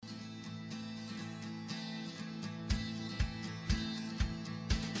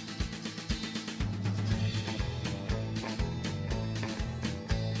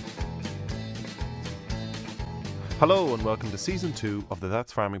Hello and welcome to Season 2 of the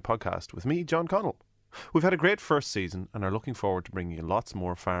That's Farming podcast with me, John Connell. We've had a great first season and are looking forward to bringing you lots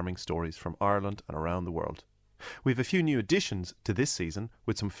more farming stories from Ireland and around the world. We have a few new additions to this season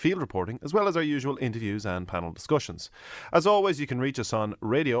with some field reporting as well as our usual interviews and panel discussions. As always, you can reach us on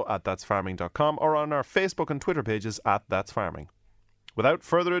radio@thatsfarming.com or on our Facebook and Twitter pages @thatsfarming. Without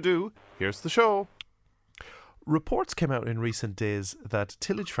further ado, here's the show. Reports came out in recent days that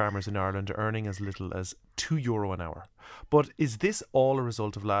tillage farmers in Ireland are earning as little as €2 an hour. But is this all a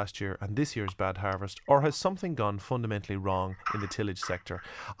result of last year and this year's bad harvest, or has something gone fundamentally wrong in the tillage sector?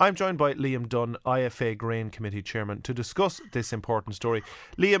 I'm joined by Liam Dunn, IFA Grain Committee Chairman, to discuss this important story.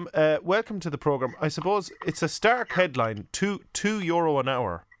 Liam, welcome to the programme. I suppose it's a stark headline, €2 an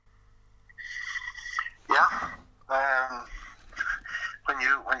hour. Yeah.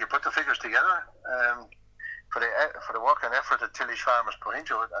 When you put the figures together, for the work and effort that tillage farmers put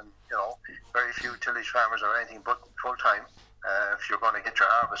into it, and very few tillage farmers are anything but full time. If you're going to get your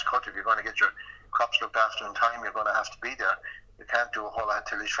harvest cut, if you're going to get your crops looked after in time, you're going to have to be there. You can't do a whole lot of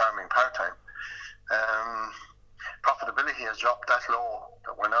tillage farming part time. Profitability has dropped that low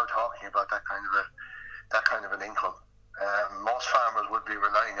that we're now talking about that kind of an income. Most farmers would be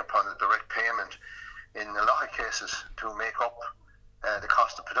relying upon a direct payment in a lot of cases to make up the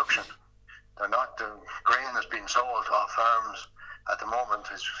cost of production. They're not. The grain that's being sold off farms at the moment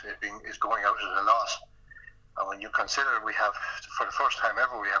is going out at a loss. And when you consider we have, for the first time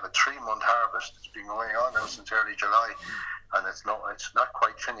ever, we have a 3-month harvest. It's been going on now since early July, and it's not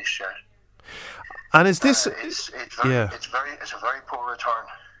quite finished yet. And is this? It's a very poor return.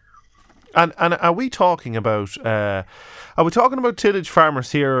 And are we talking about tillage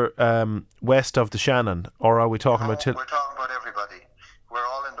farmers here west of the Shannon, or are we talking about? We're talking about everybody. We're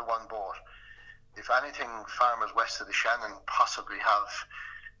all in the one boat. If anything, farmers west of the Shannon possibly have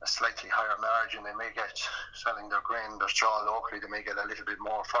a slightly higher margin. They may get, selling their grain, their straw locally, they may get a little bit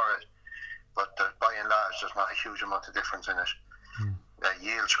more for it. But by and large, there's not a huge amount of difference in it.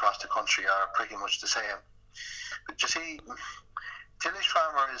 Yields across the country are pretty much the same. But you see, tillage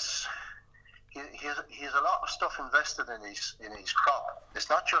farmer he has a lot of stuff invested in his crop. It's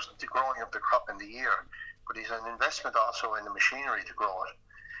not just the growing of the crop in the year, but he's an investment also in the machinery to grow it.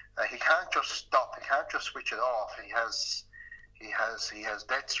 He can't just stop. He can't just switch it off. He has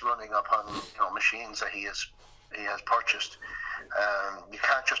debts running upon machines that he has purchased. You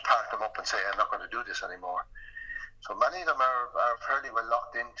can't just park them up and say, I'm not going to do this anymore. So many of them are fairly well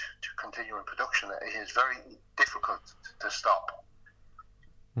locked into continuing production. It is very difficult to stop.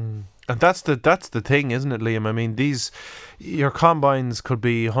 And that's the thing, isn't it, Liam? I mean, your combines could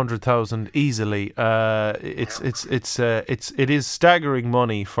be 100,000 easily. It is staggering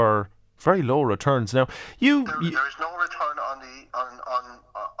money for very low returns. Now, there is no return on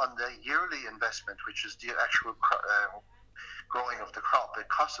the yearly investment, which is the actual growing of the crop. It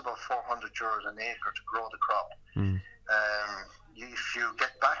costs about €400 an acre to grow the crop. If you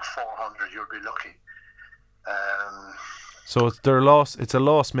get back 400, you'll be lucky. So it's a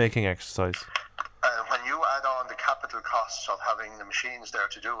loss-making exercise. When you add on the capital costs of having the machines there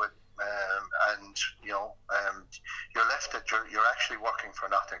to do it, you're left that you're actually working for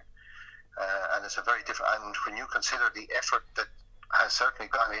nothing, and it's a very different. And when you consider the effort that has certainly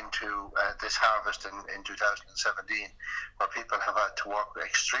gone into this harvest in 2017, where people have had to work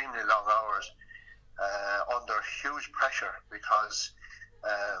extremely long hours under huge pressure because.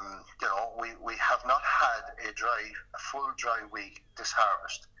 We have not had a full dry week this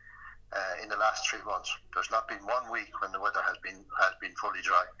harvest in the last 3 months. There's not been 1 week when the weather has been fully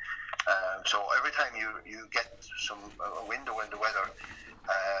dry. So every time you get a window in the weather,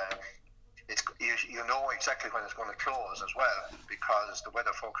 you know exactly when it's going to close as well, because the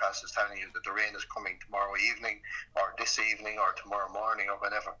weather forecast is telling you that the rain is coming tomorrow evening, or this evening, or tomorrow morning, or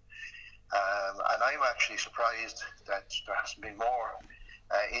whenever. And I'm actually surprised that there hasn't been more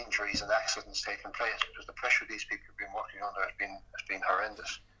injuries and accidents taking place, because the pressure these people have been working under has been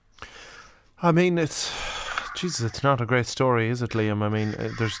horrendous. I mean, it's not a great story, is it, Liam? I mean,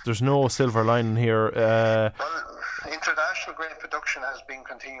 there's no silver lining here. Well, international grain production has been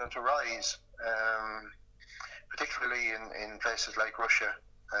continuing to rise, particularly in places like Russia.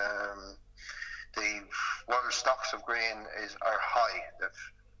 The world stocks of grain are high,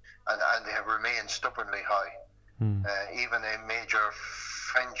 and they have remained stubbornly high. Even a major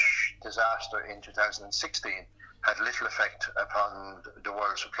French disaster in 2016 had little effect upon the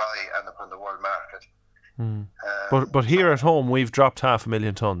world supply and upon the world market. But here at home, we've dropped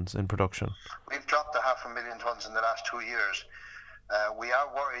 500,000 tonnes in production. We've dropped 500,000 tonnes in the last 2 years. We are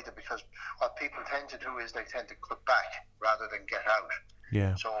worried because what people tend to do is they tend to cut back rather than get out.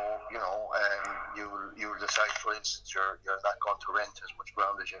 Yeah. So you'll decide, for instance, you're not going to rent as much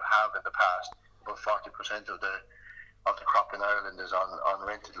ground as you have in the past. About 40% of the crop in Ireland is on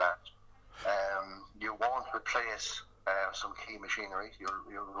rented land. You won't replace some key machinery.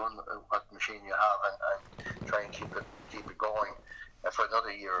 You'll run what machine you have and try and keep it going for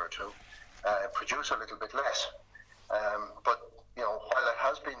another year or two. Produce a little bit less, but while there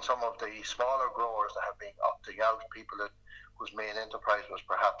has been some of the smaller growers that have been opting out, people whose main enterprise was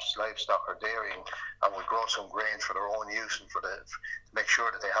perhaps livestock or dairying, and would grow some grain for their own use and to make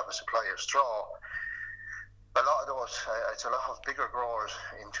sure that they have a supply of straw. A lot of those, it's a lot of bigger growers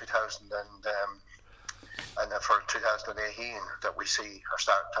in 2000 and for 2018 that we see are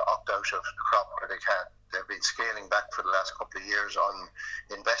starting to opt out of the crop where they can. They've been scaling back for the last couple of years on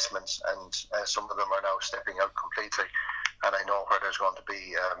investments, and some of them are now stepping out completely. And I know where there's going to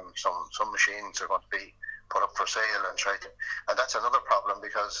be some machines are going to be put up for sale and that's another problem,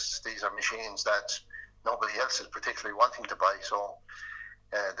 because these are machines that nobody else is particularly wanting to buy. So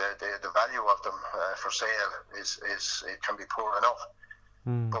the value of them for sale is it can be poor enough.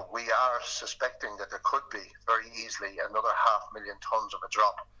 But we are suspecting that there could be very easily another 500,000 tons of a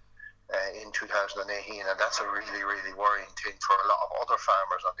drop in 2018, and that's a really, really worrying thing for a lot of other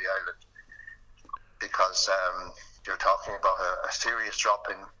farmers on the island, because you're talking about a serious drop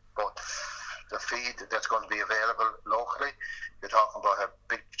in both the feed that's going to be available locally. You're talking about a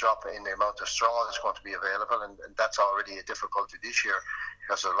big drop in the amount of straw that's going to be available, and that's already a difficulty this year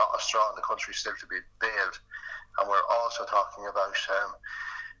because there's a lot of straw in the country still to be baled. And we're also talking about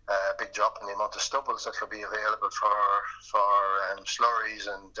a big drop in the amount of stubbles that will be available for slurries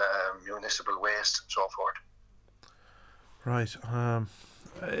and municipal waste and so forth. Right.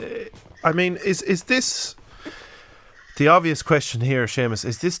 I mean, is this the obvious question here, Seamus?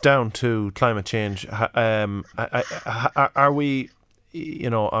 Is this down to climate change? Are we?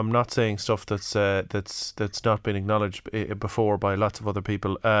 I'm not saying stuff that's not been acknowledged before by lots of other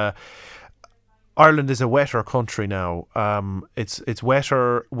people. Ireland is a wetter country now. It's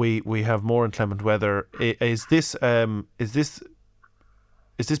wetter. We have more inclement weather. Is this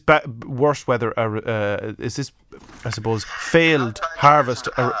worse weather? Is this, I suppose, failed harvest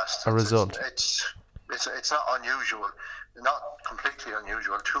a result? It's not unusual, not completely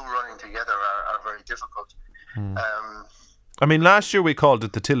unusual. Two running together are very difficult. I mean, last year we called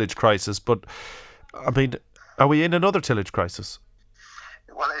it the tillage crisis, but I mean, are we in another tillage crisis?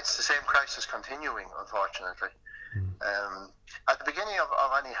 Well, it's the same crisis continuing, unfortunately. At the beginning of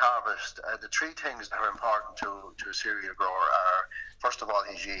any harvest, the three things that are important to a cereal grower are, first of all,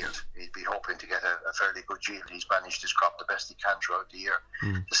 his yield. He'd be hoping to get a fairly good yield. He's managed his crop the best he can throughout the year.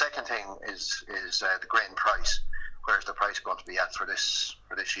 The second thing is the grain price. Where's the price going to be at for this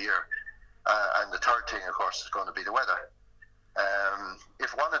year? And the third thing, of course, is going to be the weather.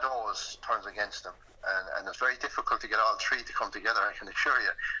 If one of those turns against them, and it's very difficult to get all three to come together, I can assure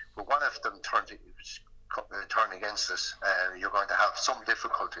you, but one of them turn against us, you're going to have some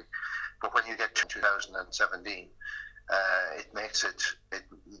difficulty. But when you get to 2017, it makes it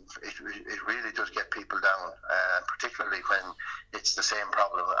really does get people down, particularly when it's the same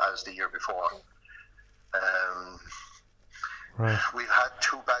problem as the year before. Right. We've had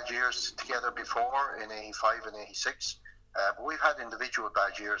two bad years together before in 85 and 86. But we've had individual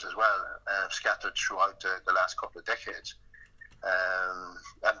bad years as well, scattered throughout the last couple of decades.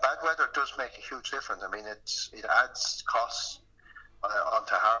 And bad weather does make a huge difference. I mean, it adds costs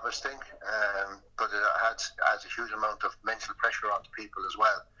onto harvesting, but it adds a huge amount of mental pressure onto people as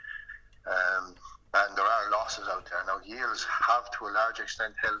well. And there are losses out there. Now, yields have to a large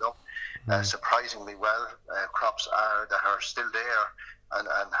extent held up surprisingly well. Crops that are still there and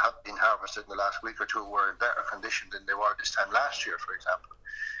have been harvested in the last week or two were in better condition than they were this time last year, for example.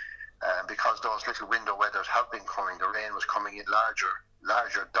 Because those little window weathers have been coming, the rain was coming in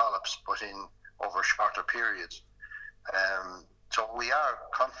larger dollops, but in over shorter periods. So we are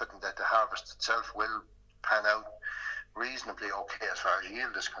confident that the harvest itself will pan out reasonably okay as far as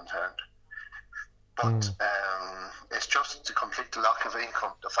yield is concerned. But it's just the complete lack of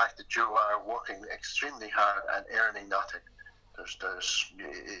income, the fact that you are working extremely hard and earning nothing. There's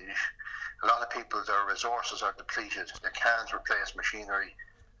a lot of people, their resources are depleted. They can't replace machinery.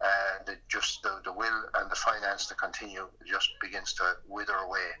 The will and the finance to continue just begins to wither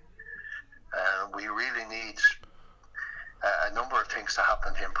away. We really need a number of things to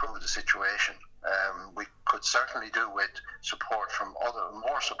happen to improve the situation. We could certainly do with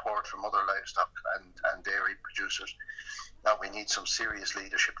more support from other livestock and dairy producers. Now we need some serious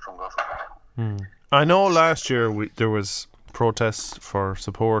leadership from government. I know last year there was protests for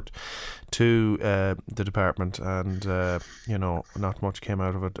support to the department, and not much came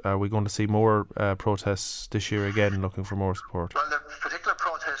out of it. Are we going to see more protests this year again, looking for more support? Well, the particular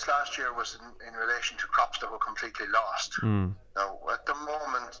protest last year was in relation to crops that were completely lost. Now, at the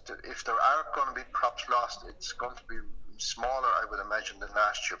moment, if there are going to be crops lost, it's going to be smaller, I would imagine, than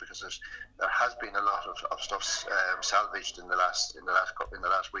last year, because there has been a lot of stuff salvaged in the last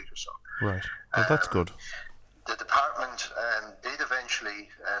week or so. Right. Well, that's good. The department did eventually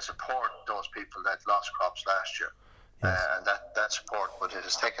support those people that lost crops last year, and that support, but it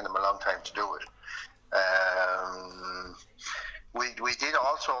has taken them a long time to do it. We did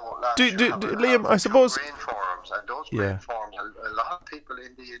also last year Liam, I suppose grain forums, and those grain forums, a lot of people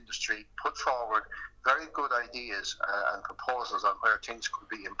in the industry put forward very good ideas and proposals on where things could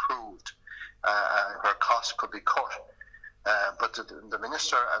be improved and where costs could be cut. But the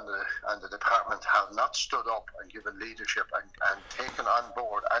minister and the department have not stood up and given leadership and taken on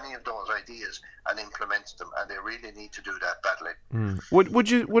board any of those ideas and implemented them, and they really need to do that badly.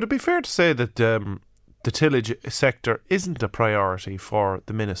 Would it be fair to say that the tillage sector isn't a priority for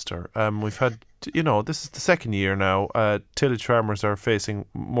the minister? We've had, this is the second year now. Tillage farmers are facing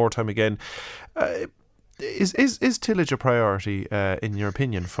more time again. Is tillage a priority, in your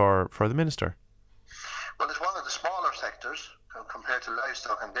opinion, for the minister? Well, it's one of the smaller sectors compared to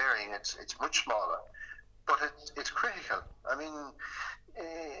livestock and dairying. It's much smaller, but it's critical. I mean,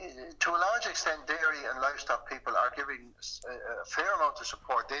 to a large extent, dairy and livestock people are giving a fair amount of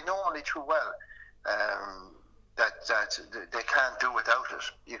support. They know only too well that they can't do without it.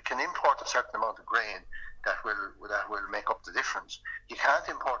 You can import a certain amount of grain that will make up the difference. You can't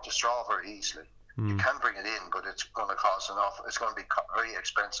import the straw very easily. You can bring it in, but it's going to cost it's going to be very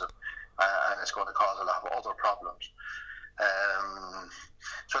expensive, and it's going to cause a lot of other problems.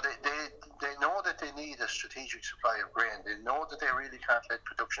 So they know that they need a strategic supply of grain. They know that they really can't let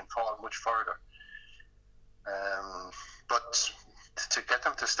production fall much further. But to get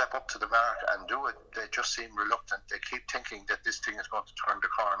them to step up to the mark and do it, they just seem reluctant. They keep thinking that this thing is going to turn the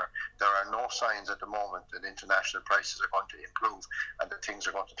corner. There are no signs at the moment that international prices are going to improve and that things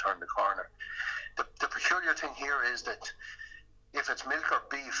are going to turn the corner. The peculiar thing here is that if it's milk or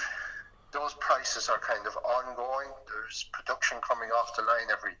beef, those prices are kind of ongoing. There's production coming off the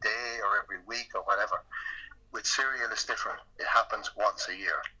line every day or every week or whatever. With cereal, it's different. It happens once a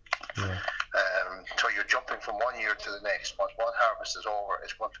year. Yeah. So you're jumping from one year to the next. Once one harvest is over,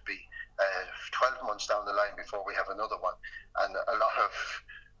 it's going to be 12 months down the line before we have another one. And a lot of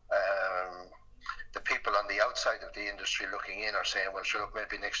the people on the outside of the industry looking in are saying, well, sure,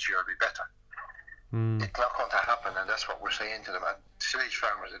 maybe next year will be better. It's not going to happen, and that's what we're saying to them. And tillage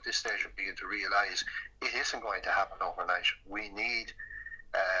farmers at this stage are beginning to realise it isn't going to happen overnight. We need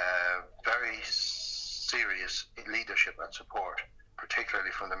very serious leadership and support,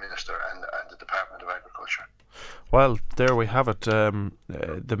 particularly from the Minister and the Department of Agriculture. Well, there we have it.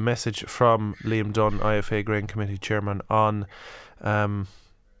 The message from Liam Dunn, IFA Grain Committee Chairman, on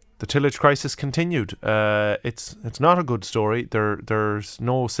the tillage crisis continued. It's not a good story. There's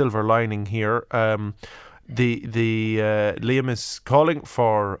no silver lining here. Liam is calling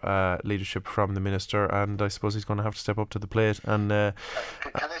for leadership from the Minister, and I suppose he's going to have to step up to the plate. And can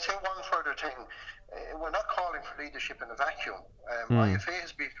I say one further thing? We're not calling for leadership in a vacuum. IFA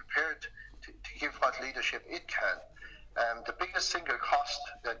has been prepared to give what leadership it can. The biggest single cost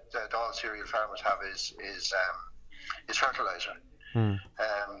that all cereal farmers have is fertiliser.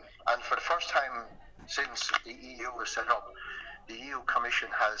 And for the first time since the EU was set up, the EU Commission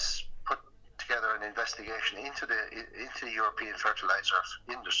has put together an investigation into the European fertiliser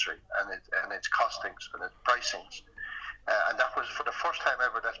industry and its costings and its pricings. And that was for the first time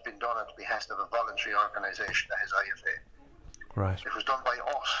ever that's been done at the behest of a voluntary organisation that is IFA. Right. It was done by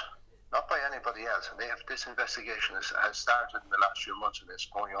us, not by anybody else. And this investigation has started in the last few months, and it's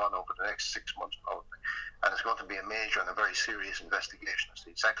going on over the next 6 months probably. And it's going to be a major and a very serious investigation as to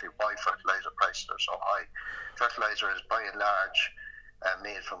exactly why fertiliser prices are so high. Fertiliser is by and large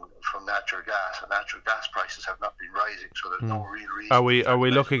made from natural gas, and natural gas prices have not been rising, so there's no real reason. Are we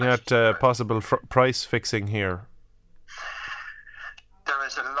looking at possible price fixing here? There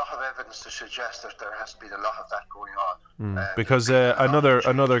is a lot of evidence to suggest that there has been a lot of that going on. Because another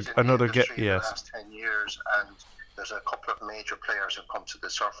in the yes. last 10 years, and there's a couple of major players have come to the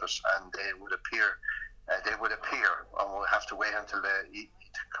surface, and they would appear, and we'll have to wait until the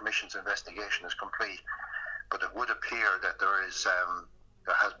Commission's investigation is complete. But it would appear that there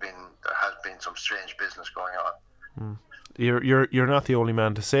has been some strange business going on. You're not the only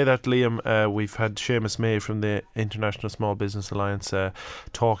man to say that, Liam. We've had Seamus May from the International Small Business Alliance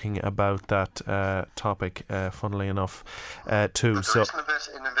talking about that topic, funnily enough, too. But there is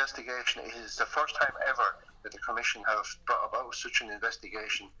an investigation. It is the first time ever that the Commission have brought about such an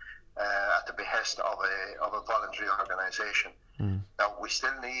investigation at the behest of a voluntary organisation. Now, we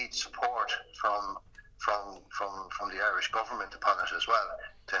still need support from the Irish government upon it as well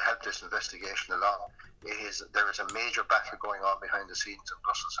to help this investigation along. There is a major battle going on behind the scenes in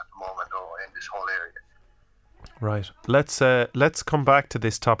Brussels at the moment in this whole area. Right. Let's come back to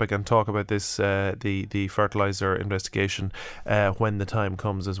this topic and talk about this the fertiliser investigation when the time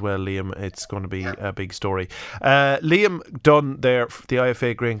comes as well, Liam. It's going to be a big story. Liam Dunn there, the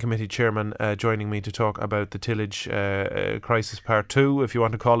IFA Grain Committee Chairman, joining me to talk about the tillage crisis part 2, if you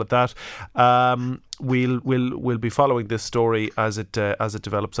want to call it that. We'll be following this story as it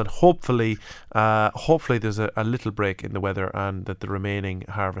develops, and hopefully there's a little break in the weather and that the remaining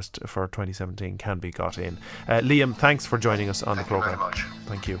harvest for 2017 can be got in. Liam, thanks for joining us on the programme. Thank you very much.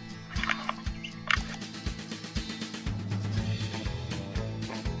 Thank you.